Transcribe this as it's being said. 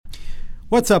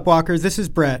What's up, Walkers? This is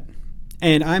Brett,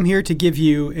 and I'm here to give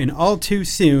you an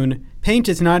all-too-soon,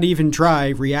 paint-is-not-even-dry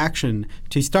reaction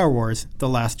to Star Wars The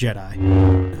Last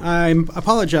Jedi. I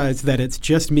apologize that it's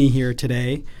just me here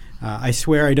today. I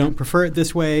swear I don't prefer it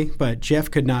this way, but Jeff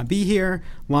could not be here,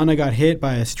 Lana got hit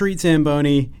by a street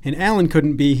Zamboni, and Alan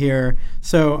couldn't be here,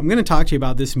 so I'm going to talk to you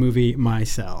about this movie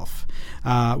myself.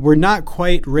 We're not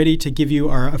quite ready to give you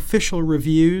our official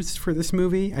reviews for this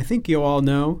movie. I think you all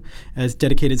know, as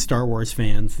dedicated Star Wars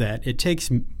fans, that it takes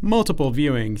multiple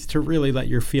viewings to really let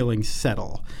your feelings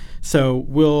settle. So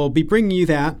we'll be bringing you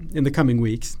that in the coming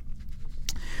weeks.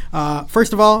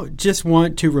 First of all, just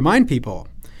want to remind people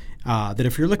that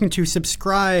if you're looking to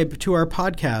subscribe to our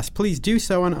podcast, please do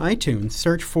so on iTunes.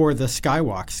 Search for The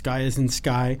Skywalk. Sky as in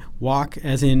sky, walk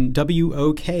as in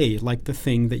W-O-K, like the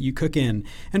thing that you cook in.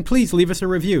 And please leave us a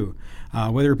review,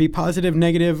 whether it be positive,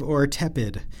 negative, or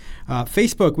tepid.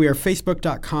 Facebook, we are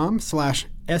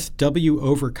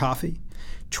facebook.com/SWOvercoffee.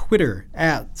 Twitter,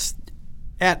 at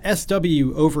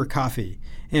SWOvercoffee.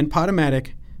 And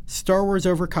Podomatic,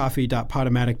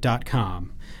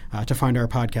 StarWarsOverCoffee.podomatic.com. To find our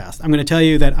podcast. I'm going to tell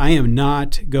you that I am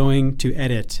not going to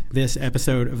edit this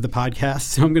episode of the podcast,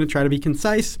 so I'm going to try to be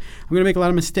concise. I'm going to make a lot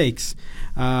of mistakes,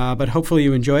 but hopefully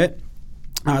you enjoy it.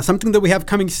 Something that we have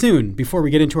coming soon, before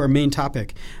we get into our main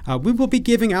topic, we will be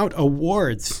giving out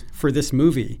awards for this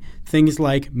movie. Things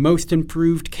like Most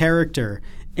Improved Character,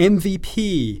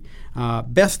 MVP,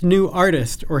 Best New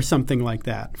Artist, or something like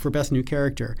that for Best New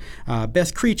Character,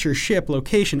 Best Creature, Ship,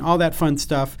 Location, all that fun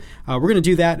stuff. We're going to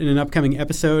do that in an upcoming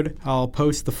episode. I'll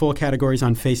post the full categories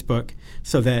on Facebook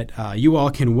so that you all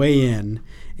can weigh in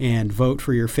and vote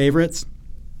for your favorites.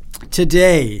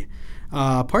 Today,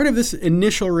 part of this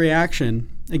initial reaction,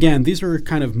 again, these are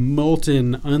kind of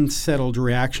molten, unsettled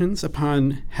reactions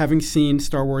upon having seen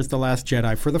Star Wars The Last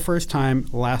Jedi for the first time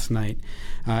last night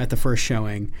at the first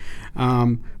showing.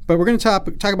 But we're going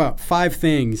to talk about 5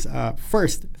 things.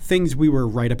 First, things we were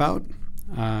right about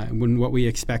when what we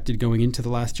expected going into The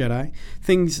Last Jedi.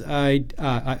 Things I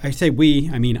say we,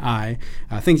 I mean I.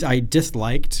 Things I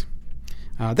disliked.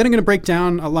 Then I'm going to break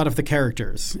down a lot of the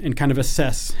characters and kind of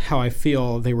assess how I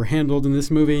feel they were handled in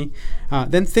this movie.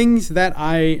 Then things that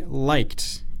I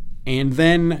liked. And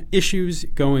then issues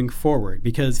going forward,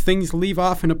 because things leave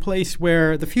off in a place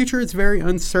where the future is very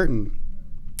uncertain.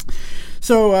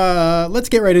 So let's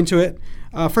get right into it.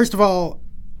 First of all,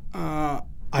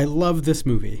 I love this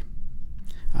movie.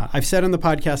 I've said on the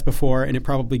podcast before, and it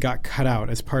probably got cut out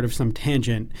as part of some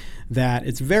tangent, that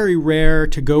it's very rare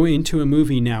to go into a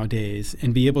movie nowadays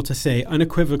and be able to say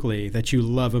unequivocally that you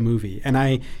love a movie. And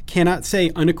I cannot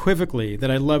say unequivocally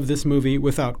that I love this movie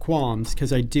without qualms,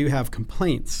 because I do have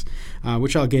complaints,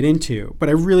 which I'll get into. But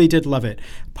I really did love it.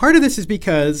 Part of this is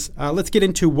because, let's get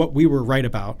into what we were right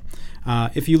about.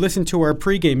 If you listened to our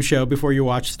pregame show before you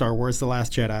watched Star Wars The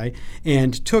Last Jedi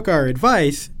and took our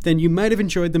advice, then you might have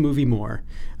enjoyed the movie more.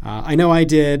 I know I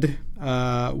did.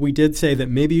 We did say that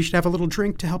maybe you should have a little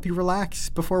drink to help you relax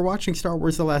before watching Star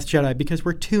Wars The Last Jedi, because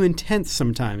we're too intense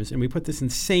sometimes, and we put this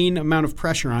insane amount of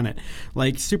pressure on it,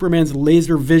 like Superman's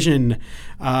laser vision.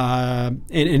 And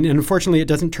unfortunately, it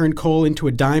doesn't turn coal into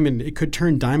a diamond. It could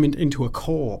turn diamond into a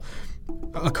coal.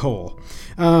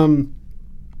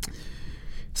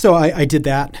 So I did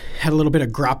that, had a little bit of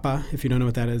grappa, if you don't know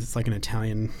what that is. It's like an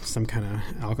Italian, some kind of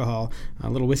alcohol, a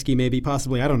little whiskey maybe,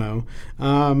 possibly, I don't know.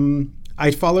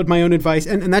 I followed my own advice,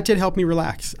 and that did help me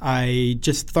relax. I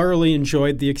just thoroughly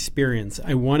enjoyed the experience.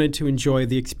 I wanted to enjoy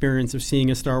the experience of seeing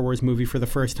a Star Wars movie for the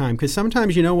first time, because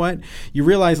sometimes, you know what, you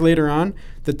realize later on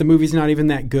that the movie's not even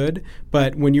that good,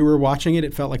 but when you were watching it,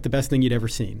 it felt like the best thing you'd ever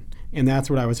seen. And that's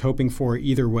what I was hoping for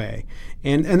either way.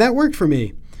 And that worked for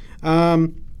me.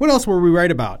 What else were we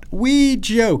right about? We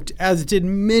joked, as did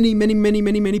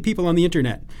many people on the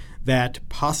internet, that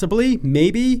possibly,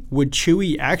 maybe, would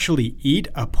Chewie actually eat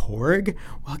a porg?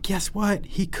 Well, guess what?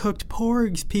 He cooked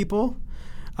porgs, people.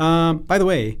 By the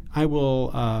way, I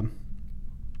will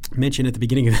mention at the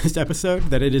beginning of this episode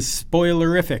that it is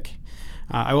spoilerific.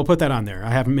 I will put that on there.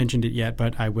 I haven't mentioned it yet,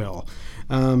 but I will.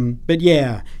 But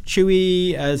yeah,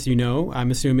 Chewie, as you know, I'm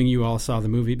assuming you all saw the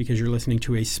movie because you're listening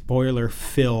to a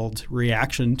spoiler-filled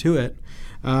reaction to it.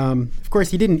 Of course,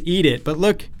 he didn't eat it, but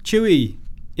look, Chewie,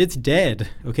 it's dead,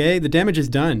 okay? The damage is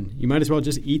done. You might as well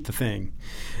just eat the thing.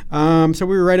 So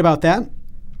we were right about that.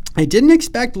 I didn't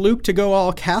expect Luke to go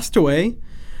all Castaway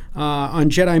on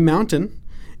Jedi Mountain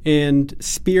and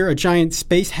spear a giant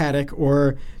space haddock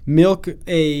or milk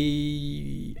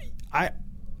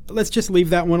let's just leave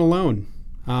that one alone.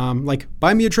 Like,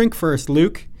 buy me a drink first,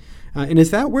 Luke. And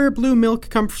is that where blue milk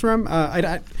comes from?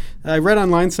 I read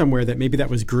online somewhere that maybe that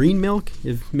was green milk,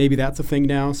 if maybe that's a thing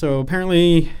now. So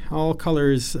apparently all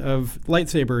colors of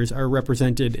lightsabers are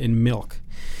represented in milk.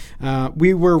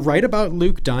 We were right about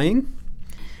Luke dying.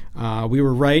 We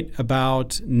were right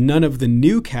about none of the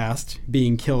new cast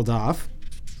being killed off.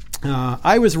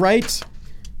 I was right,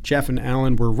 Jeff and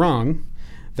Alan were wrong,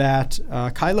 that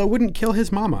Kylo wouldn't kill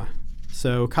his mama.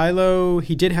 So Kylo,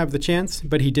 he did have the chance,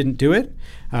 but he didn't do it.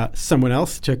 Someone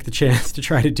else took the chance to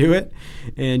try to do it,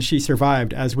 and she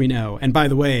survived, as we know. And by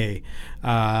the way,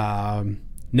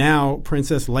 now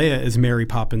Princess Leia is Mary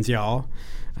Poppins, y'all.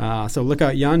 So look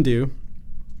out, Yondu.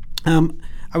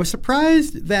 I was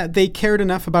surprised that they cared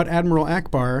enough about Admiral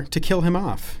Akbar to kill him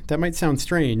off. That might sound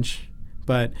strange,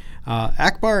 but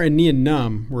Akbar and Nien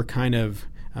Nunb were kind of,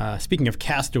 speaking of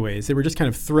castaways, they were just kind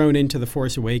of thrown into The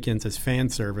Force Awakens as fan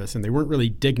service, and they weren't really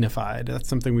dignified. That's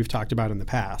something we've talked about in the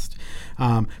past.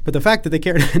 But the fact that they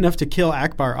cared enough to kill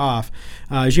Akbar off,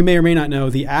 as you may or may not know,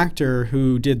 the actor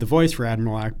who did the voice for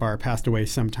Admiral Akbar passed away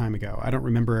some time ago. I don't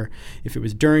remember if it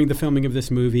was during the filming of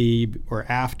this movie or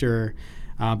after.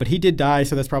 But he did die,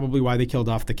 so that's probably why they killed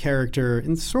off the character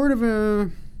in sort of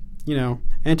a,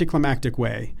 anticlimactic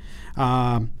way.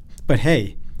 But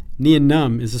hey, Nien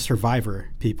Nunb is a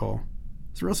survivor, people.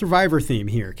 It's a real survivor theme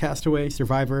here. Castaway,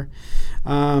 survivor.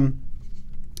 So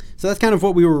that's kind of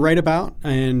what we were right about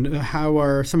and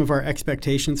how some of our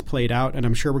expectations played out. And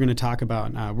I'm sure we're going to talk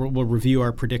about, we'll review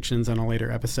our predictions on a later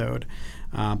episode.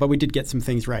 But we did get some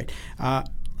things right.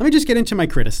 Let me just get into my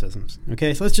criticisms,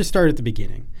 okay? So let's just start at the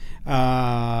beginning.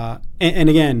 And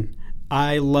again,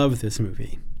 I love this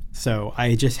movie. So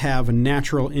I just have a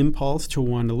natural impulse to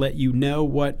want to let you know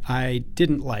what I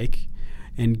didn't like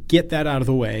and get that out of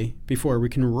the way before we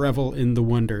can revel in the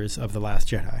wonders of The Last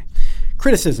Jedi.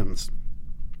 Criticisms.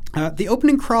 The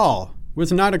opening crawl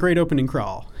was not a great opening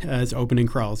crawl, as opening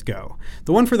crawls go.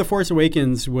 The one for The Force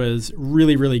Awakens was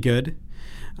really, really good.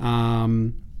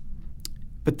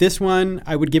 But this one,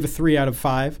 I would give a 3 out of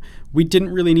 5. We didn't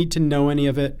really need to know any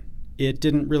of it. It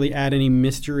didn't really add any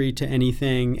mystery to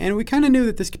anything. And we kind of knew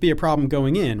that this could be a problem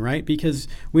going in, right? Because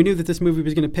we knew that this movie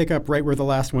was going to pick up right where the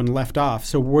last one left off.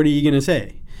 So what are you going to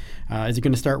say? Is it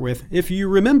going to start with, if you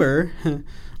remember,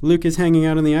 Luke is hanging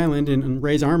out on the island and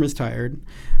Rey's arm is tired.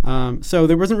 So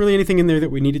there wasn't really anything in there that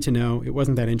we needed to know. It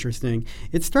wasn't that interesting.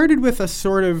 It started with a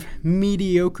sort of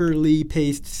mediocrely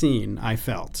paced scene, I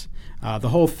felt. The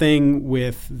whole thing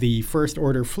with the First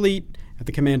Order fleet at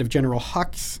the command of General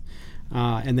Hux,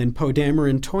 and then Poe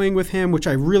Dameron toying with him, which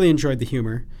I really enjoyed the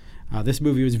humor. This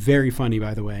movie was very funny,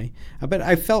 by the way. But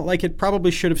I felt like it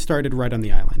probably should have started right on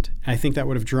the island. I think that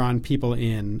would have drawn people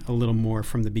in a little more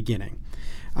from the beginning.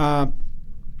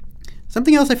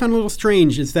 Something else I found a little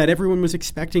strange is that everyone was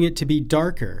expecting it to be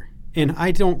darker. And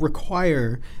I don't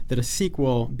require that a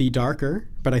sequel be darker,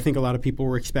 but I think a lot of people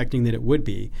were expecting that it would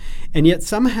be. And yet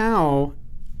somehow,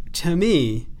 to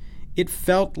me, it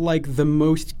felt like the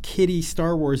most kiddie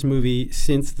Star Wars movie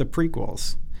since the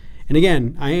prequels. And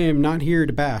again, I am not here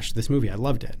to bash this movie. I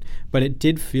loved it. But it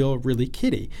did feel really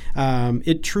kiddie.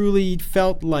 It truly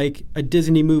felt like a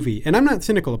Disney movie. And I'm not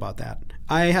cynical about that.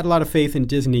 I had a lot of faith in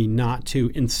Disney not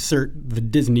to insert the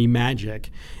Disney magic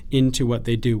into what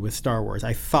they do with Star Wars.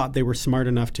 I thought they were smart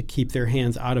enough to keep their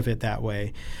hands out of it that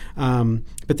way.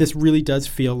 But this really does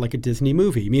feel like a Disney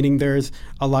movie, meaning there's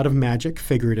a lot of magic,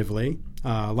 figuratively,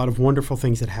 a lot of wonderful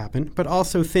things that happen, but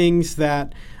also things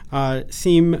that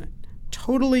seem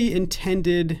totally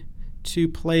intended to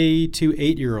play to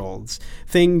 8-year-olds.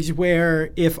 Things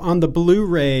where if on the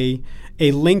Blu-ray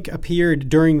a link appeared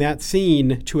during that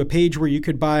scene to a page where you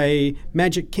could buy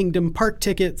Magic Kingdom park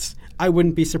tickets, I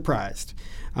wouldn't be surprised.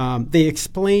 They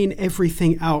explain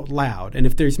everything out loud. And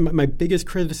if there's my biggest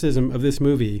criticism of this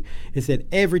movie is that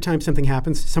every time something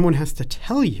happens, someone has to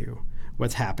tell you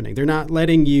what's happening. They're not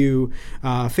letting you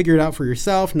figure it out for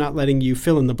yourself, not letting you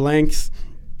fill in the blanks.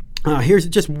 Here's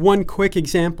just one quick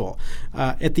example.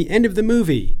 At the end of the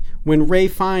movie, when Rey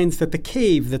finds that the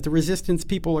cave that the Resistance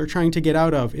people are trying to get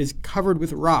out of is covered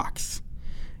with rocks.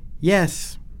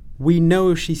 Yes, we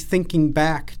know she's thinking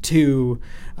back to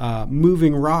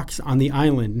moving rocks on the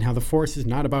island and how the Force is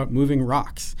not about moving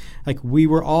rocks. Like, we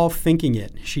were all thinking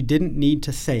it. She didn't need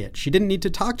to say it. She didn't need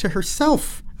to talk to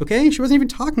herself, okay? She wasn't even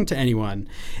talking to anyone.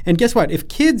 And guess what? If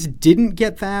kids didn't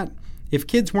get that, if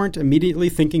kids weren't immediately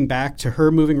thinking back to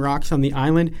her moving rocks on the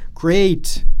island,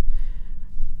 great.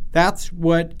 That's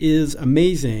what is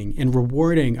amazing and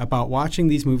rewarding about watching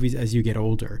these movies as you get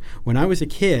older. When I was a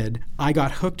kid, I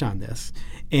got hooked on this.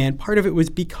 And part of it was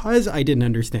because I didn't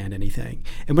understand anything.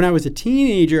 And when I was a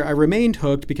teenager, I remained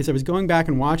hooked because I was going back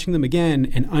and watching them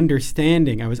again and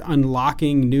understanding. I was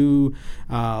unlocking new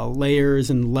layers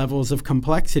and levels of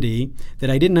complexity that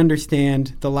I didn't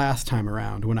understand the last time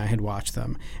around when I had watched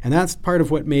them. And that's part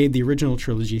of what made the original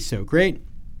trilogy so great.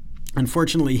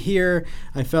 Unfortunately, here,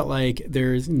 I felt like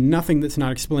there's nothing that's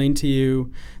not explained to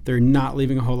you. They're not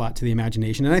leaving a whole lot to the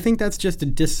imagination. And I think that's just a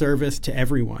disservice to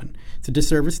everyone. It's a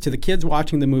disservice to the kids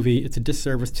watching the movie. It's a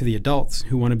disservice to the adults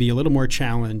who want to be a little more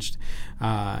challenged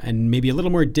and maybe a little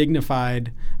more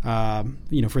dignified, for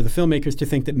the filmmakers to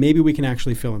think that maybe we can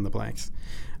actually fill in the blanks.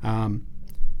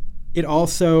 It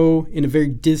also, in a very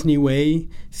Disney way,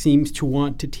 seems to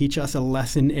want to teach us a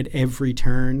lesson at every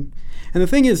turn. And the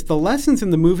thing is, the lessons in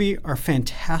the movie are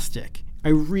fantastic. I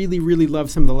really, really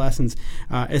love some of the lessons,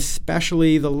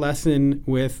 especially the lesson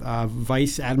with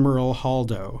Vice Admiral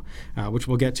Haldo, which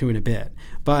we'll get to in a bit.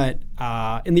 But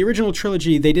in the original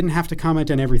trilogy, they didn't have to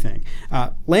comment on everything.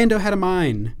 Lando had a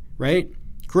mine, right?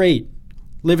 Great.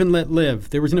 Live and let live.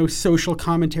 There was no social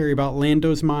commentary about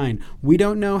Lando's mine. We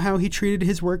don't know how he treated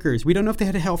his workers. We don't know if they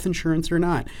had health insurance or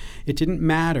not. It didn't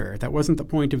matter. That wasn't the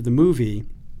point of the movie,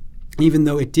 even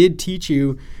though it did teach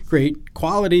you great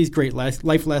qualities, great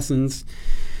life lessons,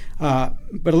 but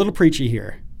a little preachy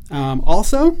here.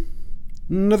 Also,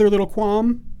 another little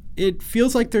qualm, it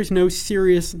feels like there's no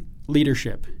serious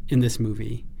leadership in this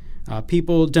movie.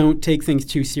 People don't take things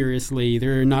too seriously.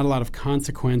 There are not a lot of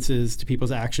consequences to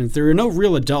people's actions. There are no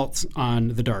real adults on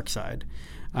the dark side.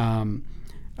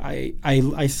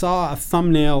 I saw a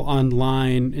thumbnail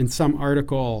online in some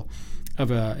article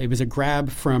it was a grab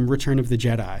from Return of the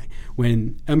Jedi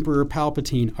when Emperor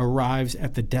Palpatine arrives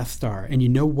at the Death Star. And you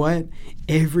know what?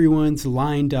 Everyone's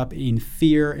lined up in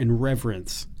fear and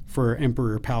reverence for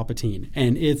Emperor Palpatine.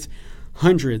 And it's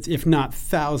hundreds, if not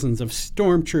thousands, of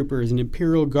stormtroopers and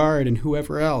Imperial Guard and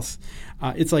whoever else.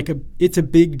 It's a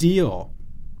big deal.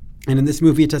 And in this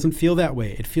movie, it doesn't feel that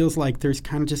way. It feels like there's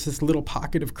kind of just this little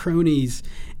pocket of cronies,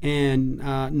 and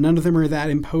none of them are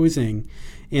that imposing.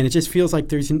 And it just feels like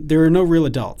there are no real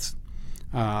adults.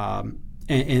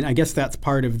 And I guess that's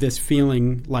part of this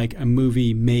feeling like a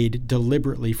movie made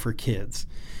deliberately for kids.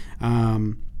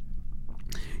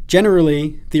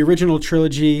 Generally, the original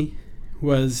trilogy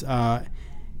was,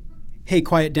 hey,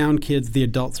 quiet down, kids, the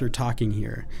adults are talking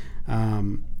here.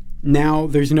 Now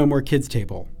there's no more kids'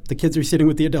 table. The kids are sitting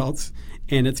with the adults,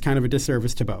 and it's kind of a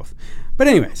disservice to both. But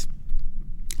anyways,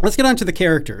 let's get on to the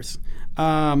characters.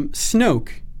 Snoke.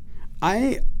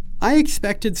 I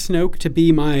expected Snoke to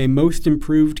be my most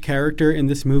improved character in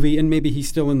this movie, and maybe he's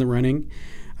still in the running.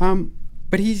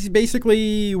 But he's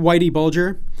basically Whitey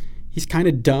Bulger. He's kind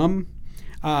of dumb.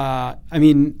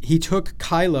 He took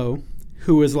Kylo,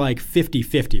 who was like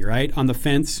 50-50, right, on the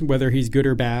fence, whether he's good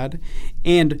or bad.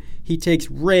 And he takes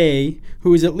Rey,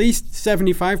 who is at least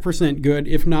 75% good,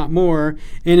 if not more,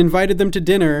 and invited them to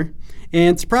dinner.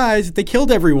 And surprise, they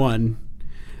killed everyone.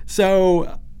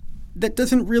 So that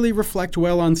doesn't really reflect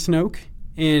well on Snoke.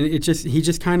 And he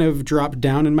just kind of dropped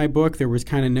down in my book. There was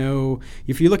kind of no...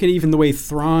 If you look at even the way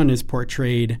Thrawn is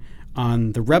portrayed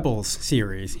on the Rebels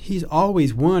series, he's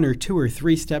always 1 or 2 or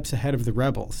 3 steps ahead of the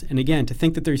Rebels. And again, to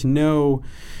think that there's no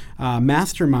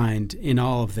mastermind in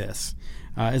all of this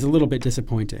is a little bit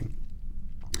disappointing.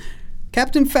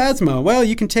 Captain Phasma. Well,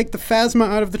 you can take the Phasma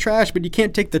out of the trash, but you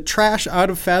can't take the trash out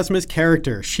of Phasma's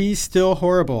character. She's still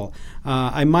horrible.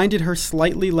 I minded her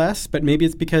slightly less, but maybe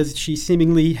it's because she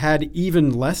seemingly had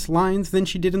even less lines than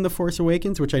she did in The Force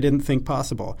Awakens, which I didn't think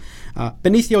possible.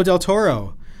 Benicio del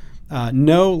Toro.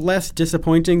 No less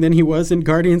disappointing than he was in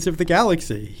Guardians of the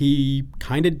Galaxy. He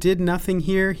kind of did nothing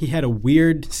here. He had a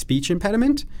weird speech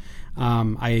impediment.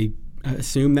 I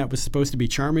assume that was supposed to be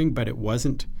charming, but it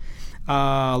wasn't.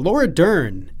 Laura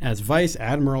Dern as Vice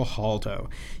Admiral Haldo.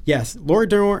 Yes, Laura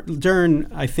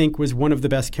Dern, I think, was one of the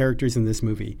best characters in this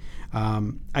movie.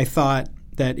 I thought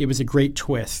that it was a great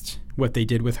twist, what they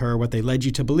did with her, what they led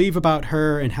you to believe about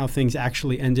her, and how things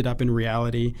actually ended up in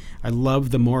reality. I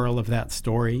love the moral of that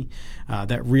story,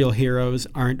 that real heroes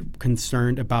aren't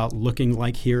concerned about looking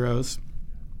like heroes.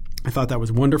 I thought that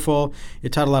was wonderful.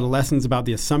 It taught a lot of lessons about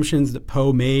the assumptions that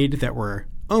Poe made that were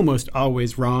almost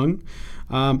always wrong.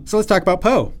 So let's talk about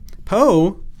Poe.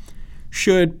 Poe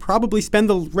should probably spend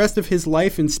the rest of his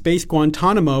life in space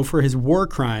Guantanamo for his war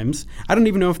crimes. I don't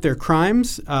even know if they're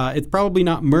crimes. It's probably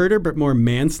not murder, but more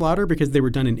manslaughter because they were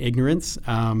done in ignorance.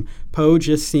 Poe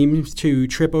just seems to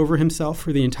trip over himself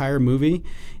for the entire movie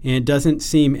and doesn't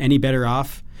seem any better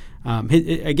off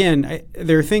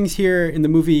There are things here in the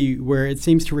movie where it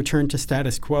seems to return to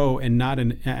status quo, and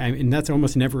and that's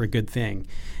almost never a good thing.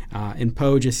 And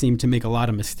Poe just seemed to make a lot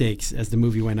of mistakes as the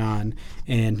movie went on,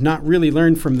 and not really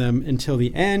learn from them until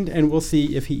the end. And we'll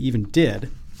see if he even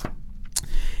did.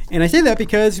 And I say that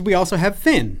because we also have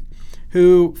Finn,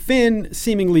 who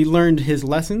seemingly learned his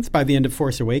lessons by the end of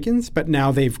Force Awakens, but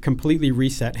now they've completely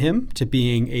reset him to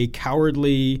being a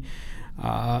cowardly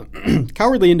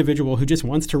individual who just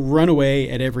wants to run away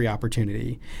at every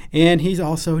opportunity. And he's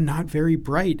also not very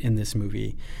bright in this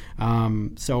movie.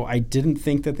 So I didn't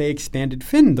think that they expanded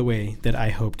Finn the way that I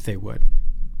hoped they would.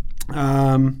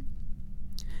 And,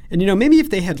 maybe if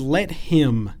they had let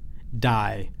him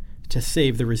die to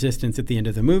save the Resistance at the end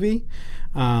of the movie,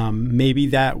 maybe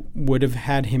that would have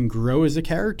had him grow as a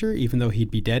character, even though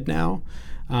he'd be dead now.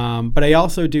 But I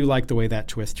also do like the way that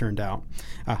twist turned out.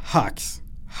 Hux.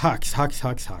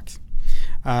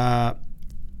 I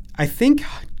think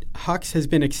Hux has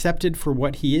been accepted for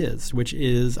what he is, which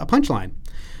is a punchline.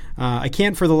 I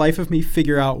can't for the life of me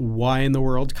figure out why in the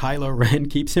world Kylo Ren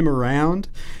keeps him around.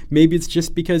 Maybe it's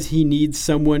just because he needs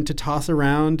someone to toss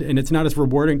around, and it's not as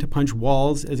rewarding to punch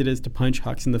walls as it is to punch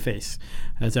Hux in the face,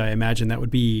 as I imagine that would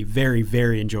be very,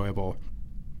 very enjoyable.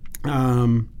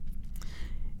 And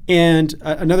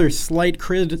another slight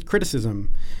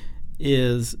criticism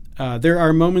is there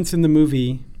are moments in the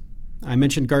movie, I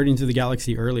mentioned Guardians of the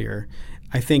Galaxy earlier.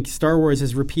 I think Star Wars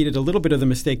has repeated a little bit of the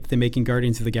mistake that they make in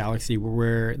Guardians of the Galaxy,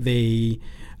 where they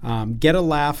get a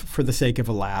laugh for the sake of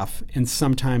a laugh, and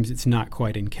sometimes it's not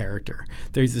quite in character.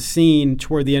 There's a scene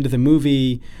toward the end of the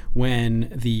movie when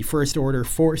the First Order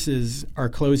forces are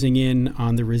closing in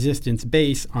on the Resistance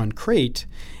base on Crate,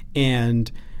 and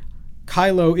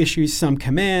Kylo issues some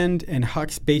command, and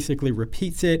Hux basically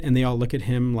repeats it, and they all look at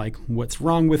him like, what's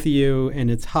wrong with you?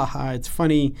 And it's it's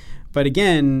funny. But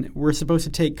again, we're supposed to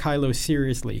take Kylo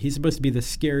seriously. He's supposed to be the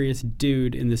scariest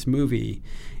dude in this movie,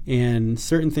 and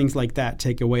certain things like that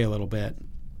take away a little bit.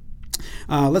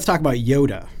 Let's talk about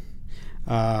Yoda.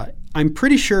 I'm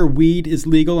pretty sure weed is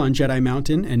legal on Jedi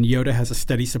Mountain, and Yoda has a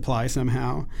steady supply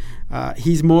somehow.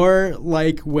 He's more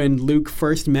like when Luke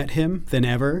first met him than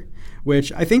ever,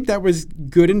 which I think that was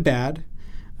good and bad.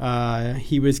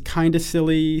 He was kind of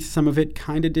silly. Some of it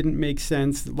kind of didn't make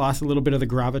sense. Lost a little bit of the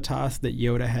gravitas that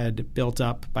Yoda had built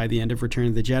up by the end of Return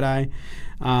of the Jedi.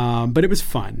 But it was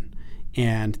fun.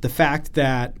 And the fact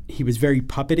that he was very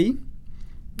puppety.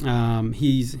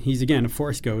 He's again, a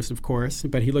Force ghost, of course,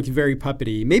 but he looks very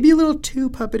puppety. Maybe a little too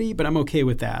puppety, but I'm okay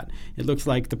with that. It looks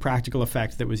like the practical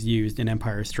effect that was used in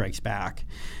Empire Strikes Back.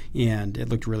 And it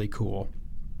looked really cool.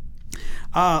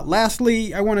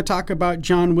 Lastly, I want to talk about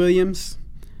John Williams.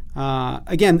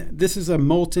 Again, this is a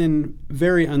molten,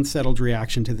 very unsettled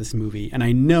reaction to this movie, and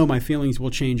I know my feelings will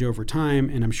change over time,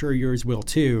 and I'm sure yours will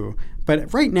too.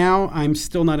 But right now, I'm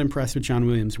still not impressed with John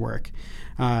Williams' work.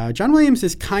 John Williams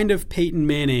is kind of Peyton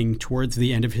Manning towards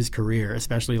the end of his career,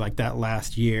 especially like that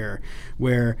last year,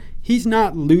 where he's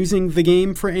not losing the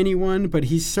game for anyone, but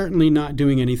he's certainly not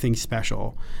doing anything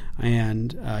special.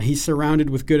 And he's surrounded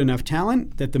with good enough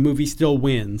talent that the movie still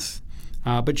wins.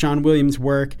 But John Williams'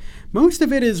 work, most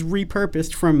of it is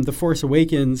repurposed from The Force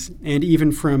Awakens and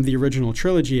even from the original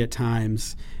trilogy at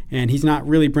times, and he's not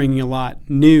really bringing a lot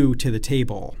new to the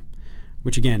table,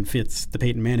 which again fits the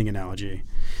Peyton Manning analogy.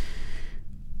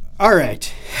 All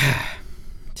right,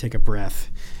 take a breath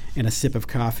and a sip of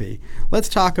coffee. Let's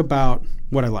talk about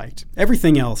what I liked.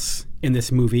 Everything else in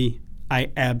this movie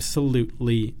I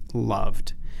absolutely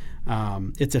loved.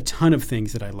 It's a ton of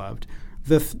things that I loved.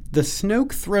 The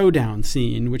Snoke throwdown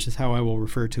scene, which is how I will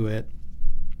refer to it,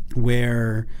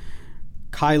 where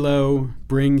Kylo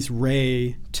brings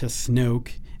Rey to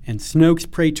Snoke, and Snoke's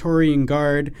Praetorian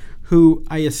Guard, who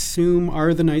I assume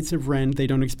are the Knights of Ren. They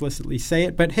don't explicitly say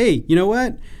it, but hey, you know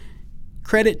what?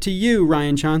 Credit to you,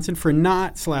 Rian Johnson, for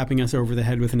not slapping us over the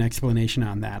head with an explanation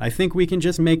on that. I think we can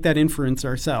just make that inference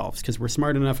ourselves, because we're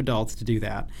smart enough adults to do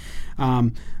that.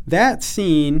 That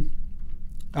scene,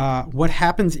 what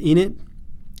happens in it,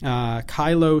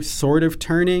 Kylo sort of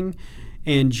turning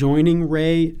and joining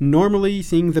Rey. Normally,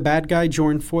 seeing the bad guy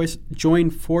join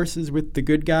forces with the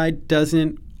good guy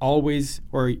doesn't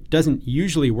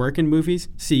usually work in movies.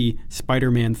 See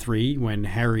Spider-Man 3 when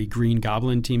Harry Green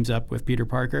Goblin teams up with Peter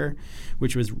Parker,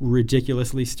 which was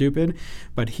ridiculously stupid.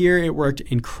 But here it worked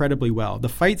incredibly well. The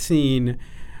fight scene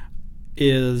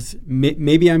is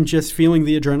maybe I'm just feeling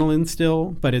the adrenaline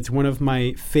still, but it's one of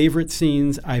my favorite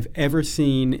scenes I've ever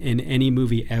seen in any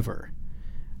movie ever.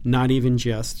 Not even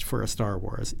just for a Star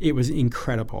Wars. It was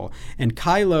incredible. And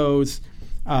Kylo's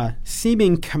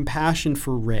seeming compassion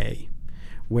for Rey,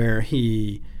 where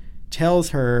he tells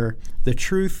her the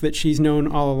truth that she's known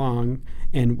all along,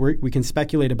 and we can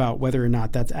speculate about whether or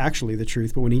not that's actually the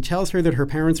truth, but when he tells her that her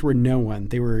parents were no one,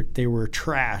 they were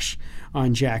trash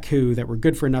on Jakku, that were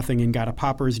good for nothing and got a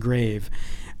pauper's grave,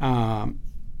 and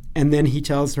then he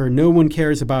tells her, no one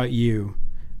cares about you,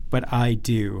 but I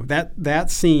do.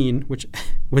 That scene, which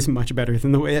was much better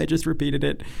than the way I just repeated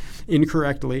it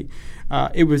incorrectly,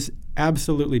 it was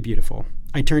absolutely beautiful.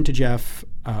 I turned to Jeff.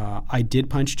 I did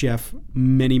punch Jeff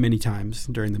many, many times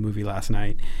during the movie last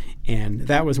night, and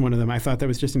that was one of them. I thought that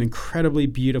was just an incredibly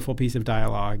beautiful piece of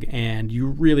dialogue, and you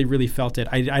really, really felt it.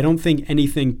 I don't think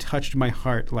anything touched my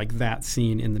heart like that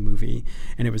scene in the movie,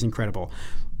 and it was incredible.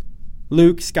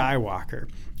 Luke Skywalker.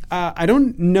 I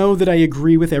don't know that I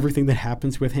agree with everything that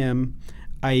happens with him.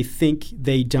 I think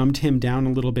they dumbed him down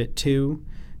a little bit too,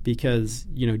 because,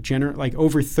 like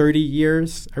over 30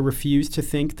 years, I refuse to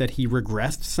think that he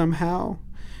regressed somehow,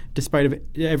 despite of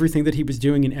everything that he was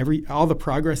doing and all the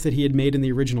progress that he had made in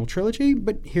the original trilogy.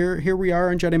 But here we are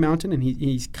on Jedi Mountain, and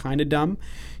he's kind of dumb.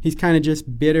 He's kind of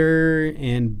just bitter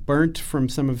and burnt from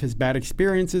some of his bad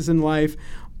experiences in life,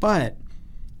 but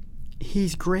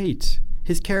he's great.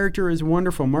 His character is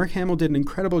wonderful. Mark Hamill did an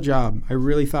incredible job, I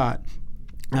really thought.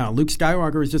 Luke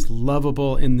Skywalker is just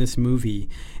lovable in this movie,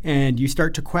 and you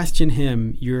start to question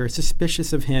him. You're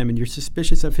suspicious of him, and you're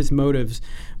suspicious of his motives,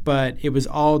 but it was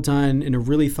all done in a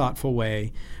really thoughtful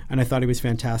way, and I thought he was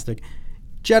fantastic.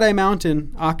 Jedi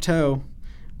Mountain, Ahch-To,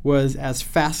 was as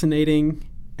fascinating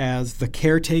as the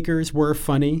caretakers were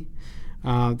funny.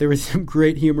 There was some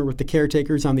great humor with the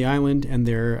caretakers on the island and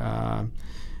their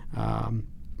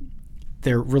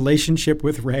relationship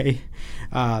with Rey.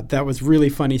 That was really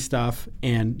funny stuff.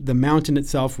 And the mountain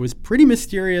itself was pretty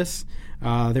mysterious.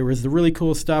 There was the really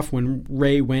cool stuff when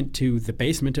Rey went to the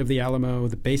basement of the Alamo,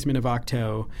 the basement of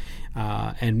Ahch-To,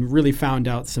 and really found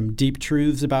out some deep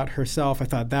truths about herself. I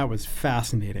thought that was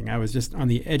fascinating. I was just on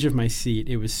the edge of my seat.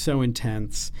 It was so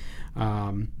intense,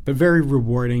 but very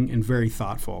rewarding and very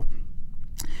thoughtful.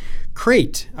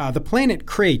 Crate, the planet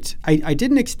Crate, I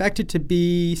didn't expect it to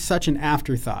be such an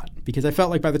afterthought, because I felt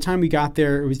like by the time we got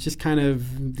there, it was just kind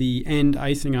of the end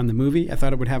icing on the movie. I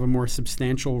thought it would have a more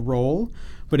substantial role,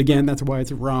 but again, that's why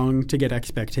it's wrong to get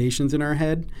expectations in our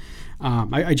head.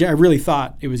 I really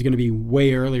thought it was going to be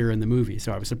way earlier in the movie,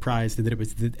 so I was surprised that it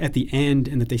was at the end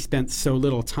and that they spent so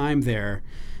little time there,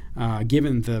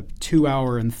 given the 2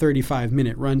 hour and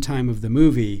 35-minute runtime of the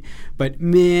movie. But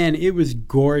man, it was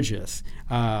gorgeous.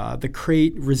 The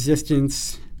Crate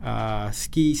Resistance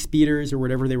ski speeders, or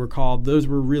whatever they were called, those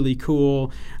were really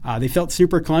cool. They felt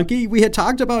super clunky. We had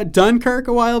talked about Dunkirk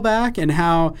a while back and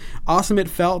how awesome it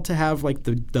felt to have like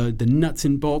the nuts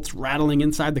and bolts rattling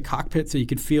inside the cockpit so you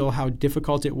could feel how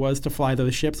difficult it was to fly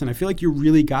those ships. And I feel like you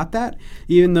really got that,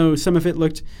 even though some of it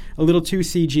looked a little too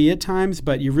CG at times,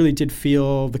 but you really did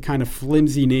feel the kind of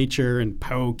flimsy nature, and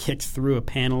Poe kicks through a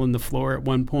panel in the floor at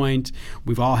one point.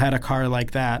 We've all had a car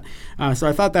like that. So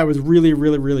I thought that was really,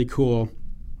 really, really cool.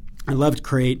 I loved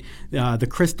Crate. The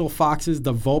Crystal Foxes,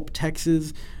 the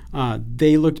Vulptexes,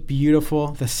 they looked beautiful.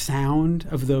 The sound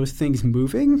of those things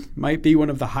moving might be one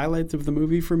of the highlights of the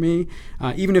movie for me,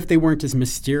 even if they weren't as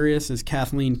mysterious as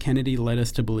Kathleen Kennedy led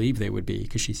us to believe they would be,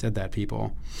 because she said that,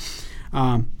 people.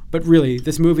 But really,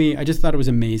 this movie, I just thought it was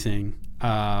amazing.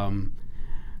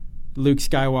 Luke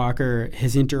Skywalker,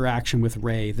 his interaction with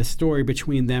Rey, the story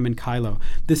between them and Kylo,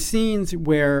 the scenes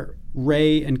where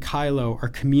Rey and Kylo are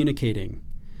communicating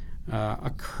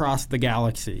across the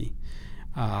galaxy.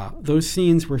 Those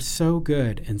scenes were so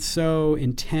good and so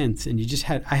intense, and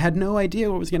I had no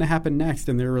idea what was going to happen next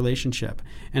in their relationship.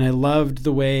 And I loved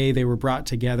the way they were brought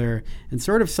together and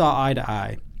sort of saw eye to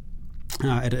eye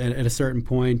at a certain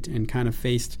point, and kind of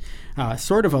faced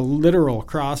sort of a literal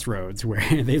crossroads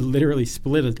where they literally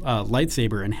split a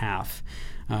lightsaber in half.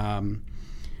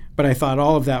 But I thought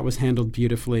all of that was handled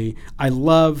beautifully. I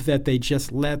love that they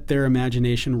just let their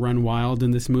imagination run wild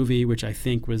in this movie, which I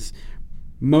think was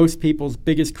most people's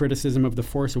biggest criticism of The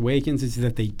Force Awakens, is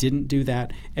that they didn't do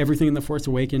that. Everything in The Force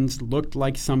Awakens looked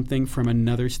like something from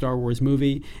another Star Wars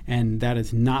movie, and that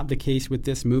is not the case with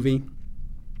this movie.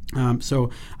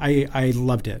 So I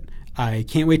loved it. I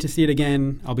can't wait to see it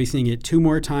again. I'll be seeing it 2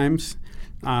 more times.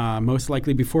 Most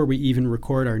likely before we even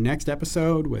record our next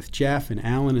episode with Jeff and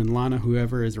Alan and Lana,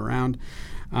 whoever is around.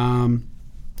 Love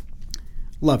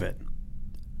it.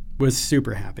 Was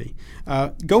super happy.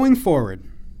 Going forward,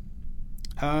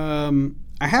 I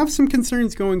have some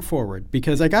concerns going forward,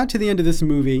 because I got to the end of this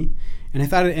movie and I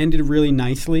thought it ended really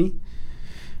nicely.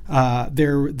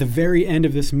 The very end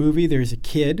of this movie, there's a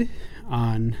kid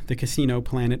on the casino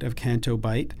planet of Canto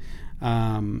Bight.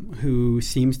 who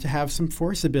seems to have some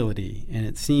Force ability, and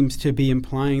it seems to be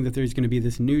implying that there's going to be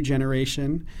this new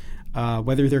generation.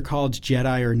 Whether they're called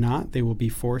Jedi or not, they will be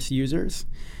Force users.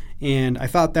 And I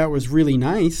thought that was really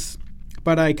nice,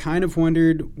 but I kind of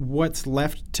wondered what's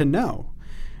left to know.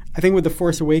 I think when The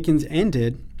Force Awakens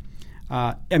ended,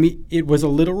 it was a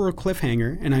literal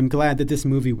cliffhanger, and I'm glad that this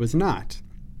movie was not.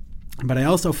 But I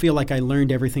also feel like I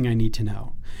learned everything I need to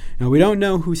know. Now, we don't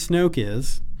know who Snoke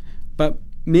is, but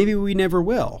maybe we never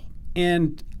will.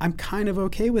 And I'm kind of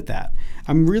okay with that.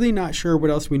 I'm really not sure what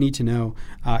else we need to know.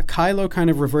 Kylo kind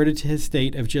of reverted to his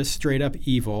state of just straight up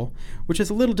evil, which is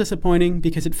a little disappointing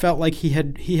because it felt like he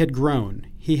had grown.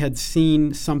 He had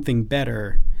seen something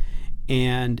better,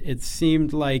 and it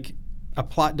seemed like a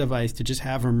plot device to just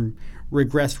have him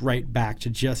regress right back to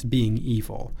just being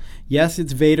evil. Yes,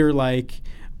 it's Vader-like,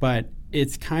 but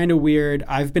it's kind of weird.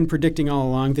 I've been predicting all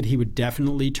along that he would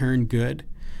definitely turn good.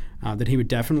 That he would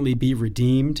definitely be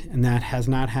redeemed, and that has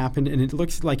not happened. And it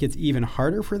looks like it's even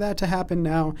harder for that to happen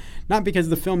now, not because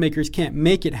the filmmakers can't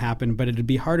make it happen, but it'd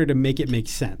be harder to make it make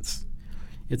sense.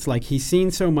 It's like he's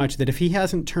seen so much that if he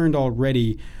hasn't turned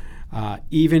already,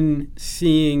 even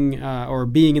seeing or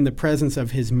being in the presence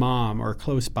of his mom or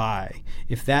close by,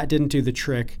 if that didn't do the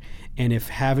trick, and if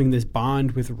having this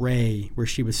bond with Rey, where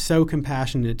she was so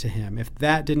compassionate to him, if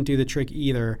that didn't do the trick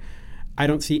either, I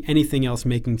don't see anything else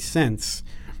making sense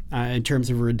in terms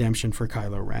of redemption for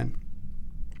Kylo Ren.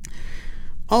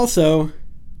 Also,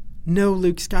 no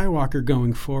Luke Skywalker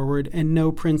going forward and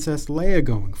no Princess Leia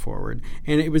going forward.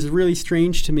 And it was really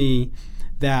strange to me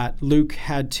that Luke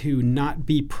had to not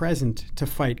be present to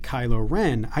fight Kylo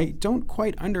Ren. I don't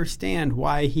quite understand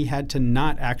why he had to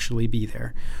not actually be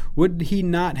there. Would he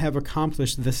not have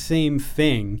accomplished the same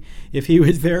thing if he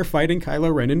was there fighting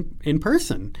Kylo Ren in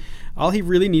person? All he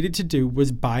really needed to do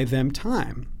was buy them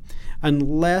time.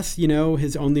 Unless,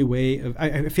 his only way of...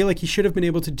 I feel like he should have been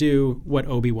able to do what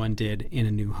Obi-Wan did in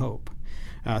A New Hope.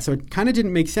 So it kind of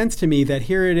didn't make sense to me that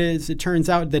here it is. It turns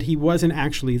out that he wasn't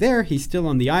actually there. He's still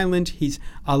on the island. He's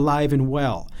alive and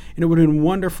well. And it would have been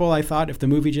wonderful, I thought, if the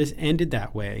movie just ended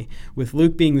that way, with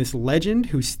Luke being this legend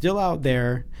who's still out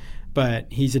there, but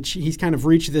he's kind of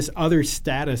reached this other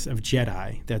status of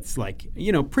Jedi that's like,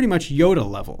 pretty much Yoda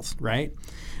levels, right?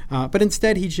 But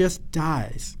instead, he just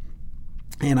dies.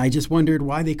 And I just wondered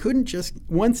why they couldn't just,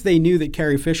 once they knew that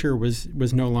Carrie Fisher was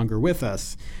no longer with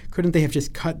us, couldn't they have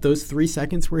just cut those 3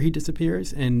 seconds where he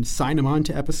disappears and sign him on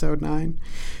to Episode 9?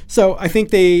 So I think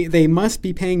they must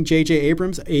be paying J.J.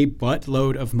 Abrams a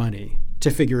buttload of money to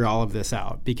figure all of this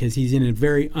out, because he's in a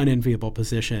very unenviable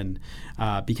position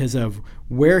because of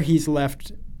where he's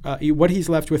left, what he's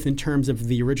left with in terms of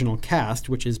the original cast,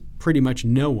 which is pretty much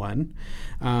no one.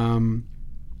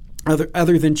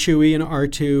 Other than Chewie and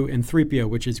R2 and 3PO,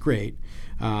 which is great,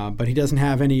 but he doesn't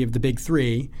have any of the big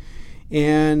three,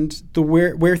 and the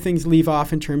where things leave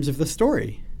off in terms of the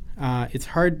story. It's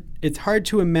hard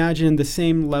to imagine the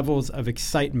same levels of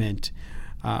excitement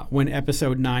when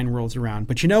Episode 9 rolls around.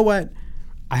 But you know what?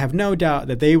 I have no doubt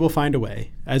that they will find a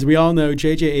way. As we all know,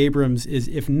 J.J. Abrams is,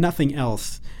 if nothing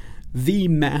else, the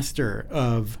master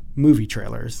of movie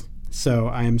trailers. So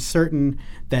I am certain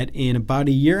that in about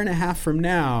a year and a half from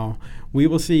now, we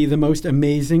will see the most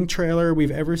amazing trailer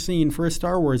we've ever seen for a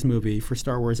Star Wars movie for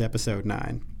Star Wars Episode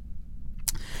 9.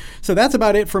 So that's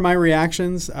about it for my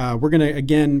reactions.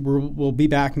 We'll be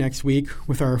back next week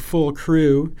with our full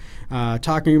crew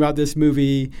talking about this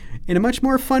movie in a much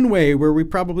more fun way, where we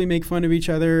probably make fun of each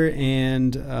other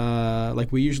and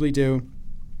like we usually do.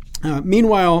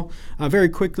 Meanwhile, very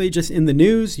quickly, just in the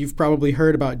news, you've probably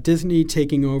heard about Disney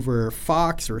taking over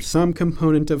Fox or some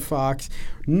component of Fox.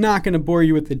 Not going to bore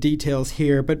you with the details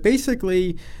here, but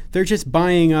basically they're just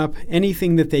buying up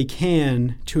anything that they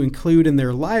can to include in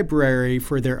their library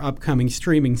for their upcoming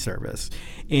streaming service.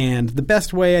 And the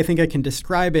best way I think I can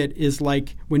describe it is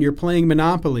like when you're playing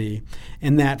Monopoly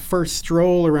and that first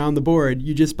stroll around the board,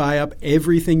 you just buy up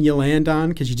everything you land on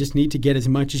because you just need to get as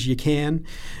much as you can.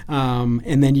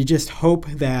 And then you just hope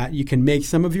that you can make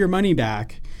some of your money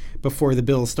back before the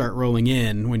bills start rolling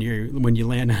in when you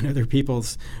land on other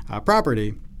people's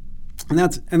property. And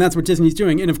that's what Disney's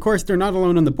doing. And of course, they're not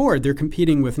alone on the board. They're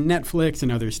competing with Netflix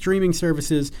and other streaming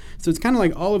services. So it's kind of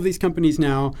like all of these companies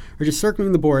now are just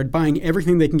circling the board, buying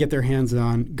everything they can get their hands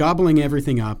on, gobbling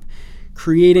everything up,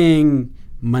 creating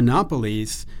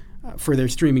monopolies for their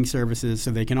streaming services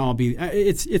so they can all be...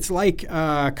 It's like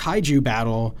a kaiju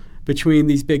battle between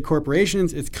these big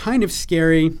corporations. It's kind of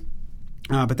scary.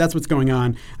 But that's what's going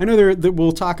on. I know that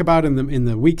we'll talk about in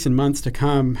the weeks and months to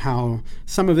come how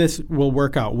some of this will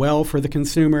work out well for the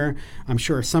consumer. I'm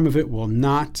sure some of it will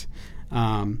not.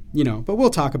 But we'll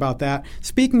talk about that.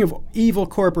 Speaking of evil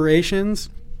corporations,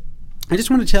 I just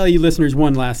want to tell you listeners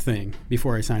one last thing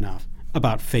before I sign off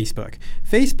about Facebook.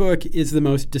 Facebook is the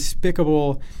most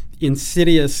despicable,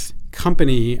 insidious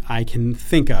company I can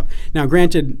think of. Now,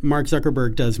 granted, Mark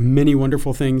Zuckerberg does many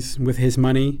wonderful things with his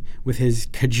money, with his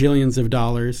cajillions of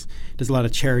dollars, does a lot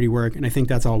of charity work, and I think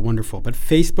that's all wonderful. But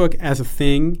Facebook as a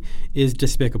thing is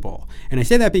despicable. And I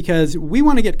say that because we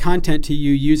want to get content to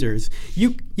you users.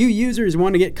 You users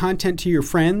want to get content to your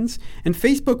friends, and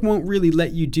Facebook won't really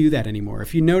let you do that anymore.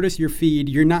 If you notice your feed,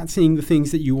 you're not seeing the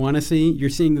things that you want to see. You're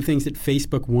seeing the things that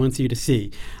Facebook wants you to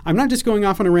see. I'm not just going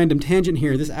off on a random tangent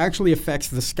here. This actually affects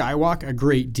the Skywalk a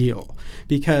great deal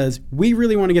because we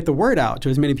really want to get the word out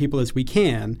to as many people as we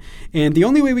can. And the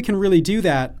only way we can really do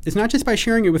that is not just by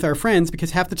sharing it with our friends, because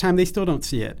half the time they still don't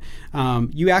see it.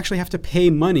 You actually have to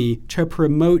pay money to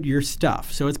promote your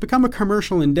stuff. So it's become a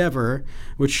commercial endeavor,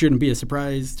 which shouldn't be a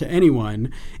surprise to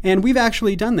anyone. And we've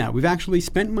actually done that. We've actually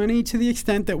spent money to the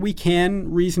extent that we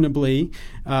can reasonably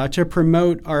to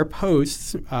promote our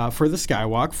posts for the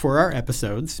Skywalk, for our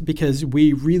episodes, because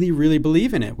we really, really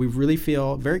believe in it. We really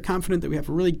feel very confident that we have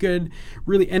a really good,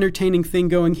 really entertaining thing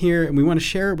going here, and we want to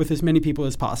share it with as many people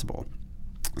as possible.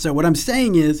 So what I'm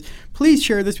saying is, please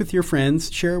share this with your friends,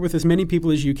 share it with as many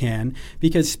people as you can,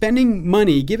 because spending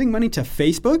money, giving money to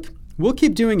Facebook, we'll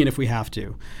keep doing it if we have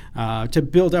to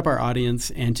build up our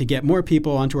audience and to get more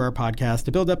people onto our podcast,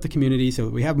 to build up the community so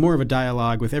that we have more of a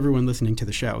dialogue with everyone listening to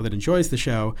the show that enjoys the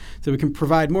show, so we can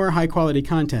provide more high-quality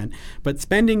content. But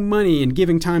spending money and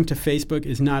giving time to Facebook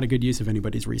is not a good use of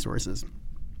anybody's resources.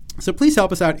 So please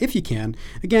help us out if you can.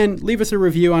 Again, leave us a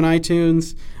review on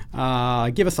iTunes,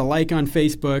 give us a like on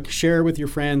Facebook, share with your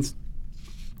friends.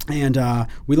 And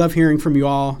we love hearing from you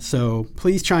all, so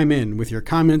please chime in with your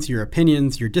comments, your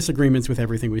opinions, your disagreements with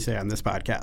everything we say on this podcast.